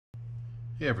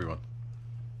Hey everyone,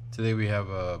 today we have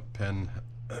a Penn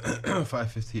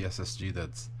 550 SSG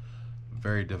that's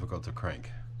very difficult to crank,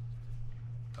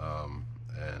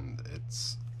 and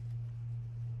it's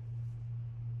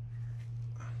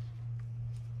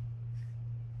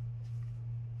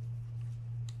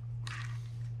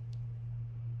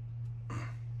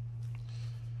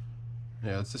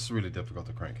just really difficult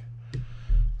to crank.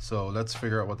 So let's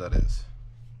figure out what that is.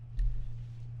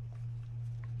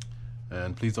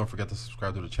 And please don't forget to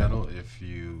subscribe to the channel if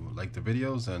you like the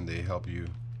videos and they help you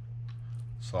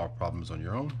solve problems on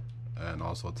your own, and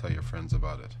also tell your friends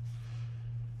about it.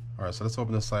 Alright, so let's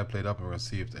open the side plate up and we're going to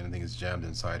see if anything is jammed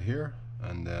inside here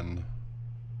and then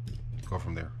go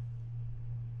from there.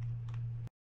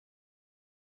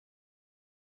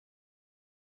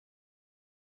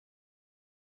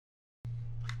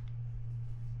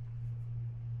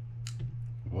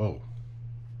 Whoa.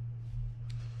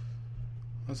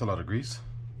 That's a lot of grease.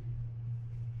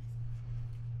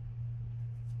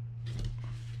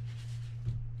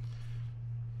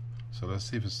 So let's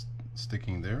see if it's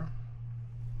sticking there.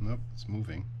 Nope, it's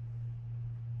moving.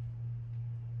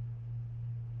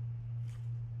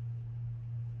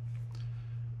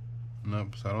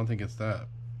 Nope, so I don't think it's that.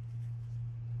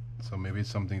 So maybe it's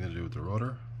something to do with the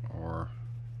rotor, or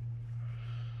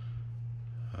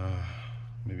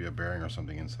maybe a bearing or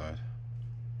something inside.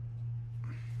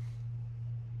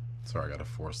 Sorry, I gotta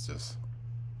force this.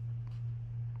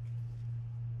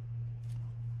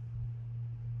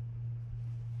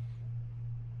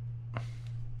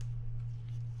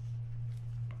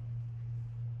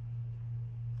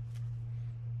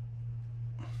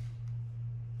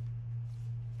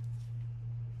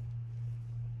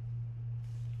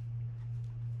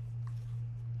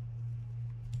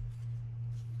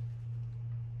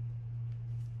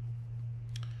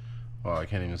 Oh, I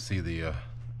can't even see the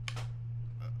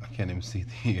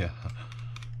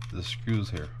the screws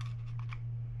here.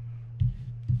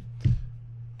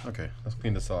 Okay, let's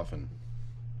clean this off and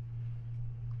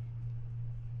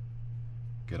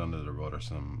get under the rotor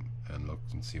some and look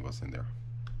and see what's in there.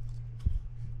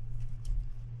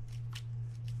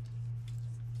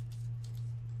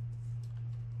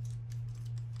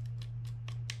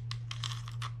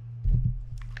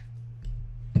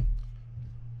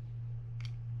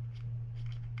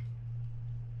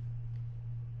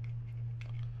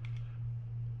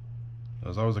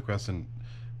 There's always a question,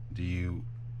 do you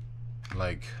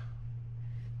like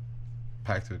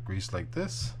packed with grease like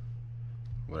this?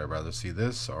 Would I rather see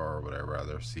this, or would I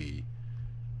rather see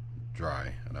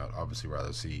dry? And I'd obviously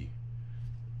rather see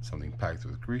something packed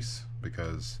with grease,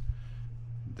 because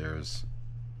that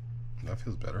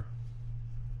feels better.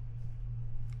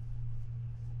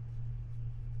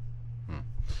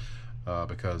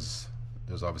 Because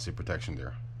there's obviously protection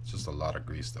there. It's just a lot of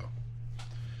grease though.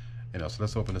 So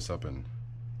let's open this up and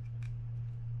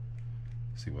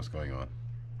see what's going on.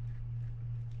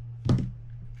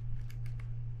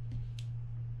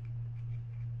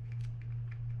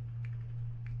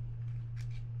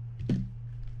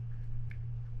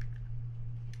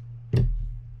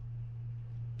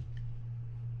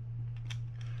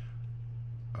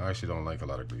 I actually don't like a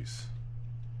lot of grease.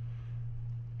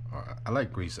 I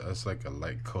like grease. It's like a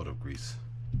light coat of grease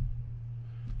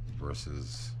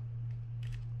versus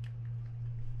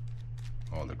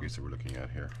all the grease that we're looking at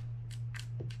here.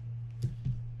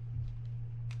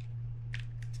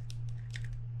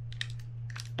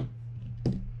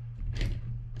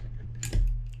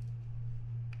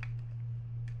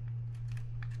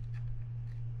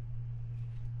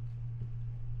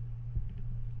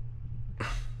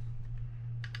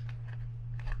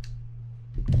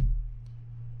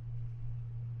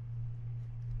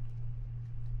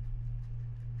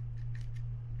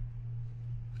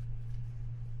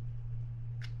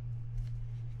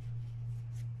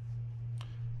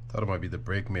 Thought it might be the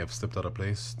brake may have slipped out of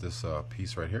place, this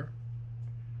piece right here,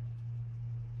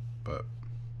 but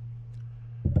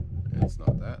it's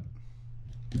not that.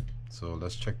 So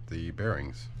let's check the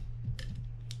bearings.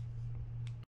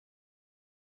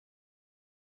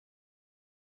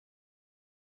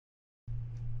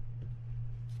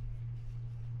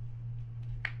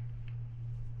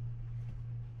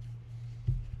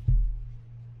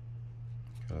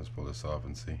 Okay, let's pull this off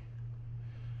and see.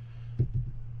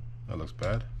 That looks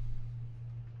bad.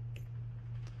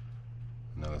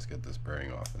 Now let's get this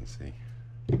bearing off and see.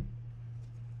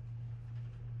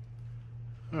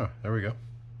 Oh, there we go.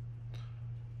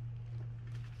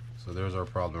 So there's our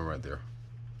problem right there.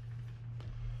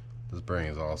 This bearing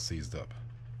is all seized up.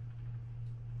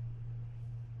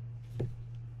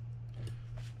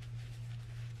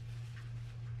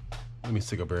 Let me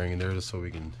stick a bearing in there just so we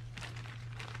can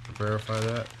verify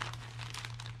that.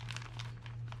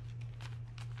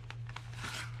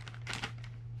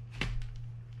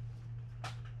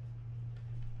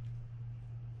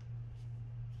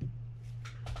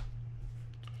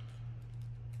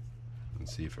 And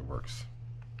see if it works.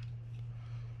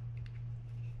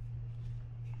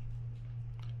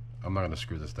 I'm not going to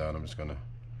screw this down. I'm just going to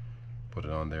put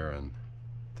it on there and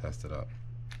test it out.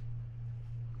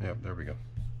 Yep, there we go.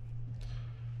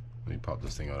 Let me pop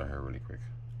this thing out of here really quick.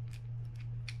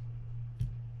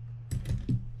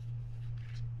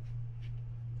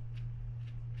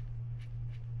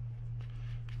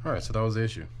 Alright, so that was the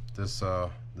issue. This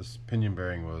this pinion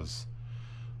bearing was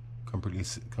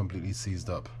completely seized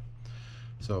up.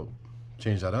 So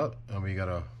change that out and we got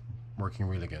a working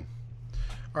reel again.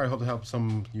 Alright, hope to help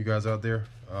some of you guys out there.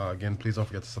 Again, please don't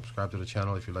forget to subscribe to the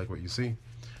channel if you like what you see.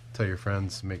 Tell your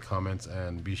friends, make comments,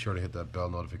 and be sure to hit that bell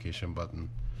notification button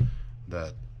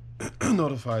that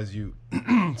notifies you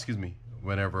excuse me,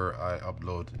 whenever I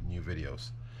upload new videos.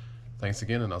 Thanks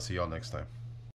again, and I'll see y'all next time.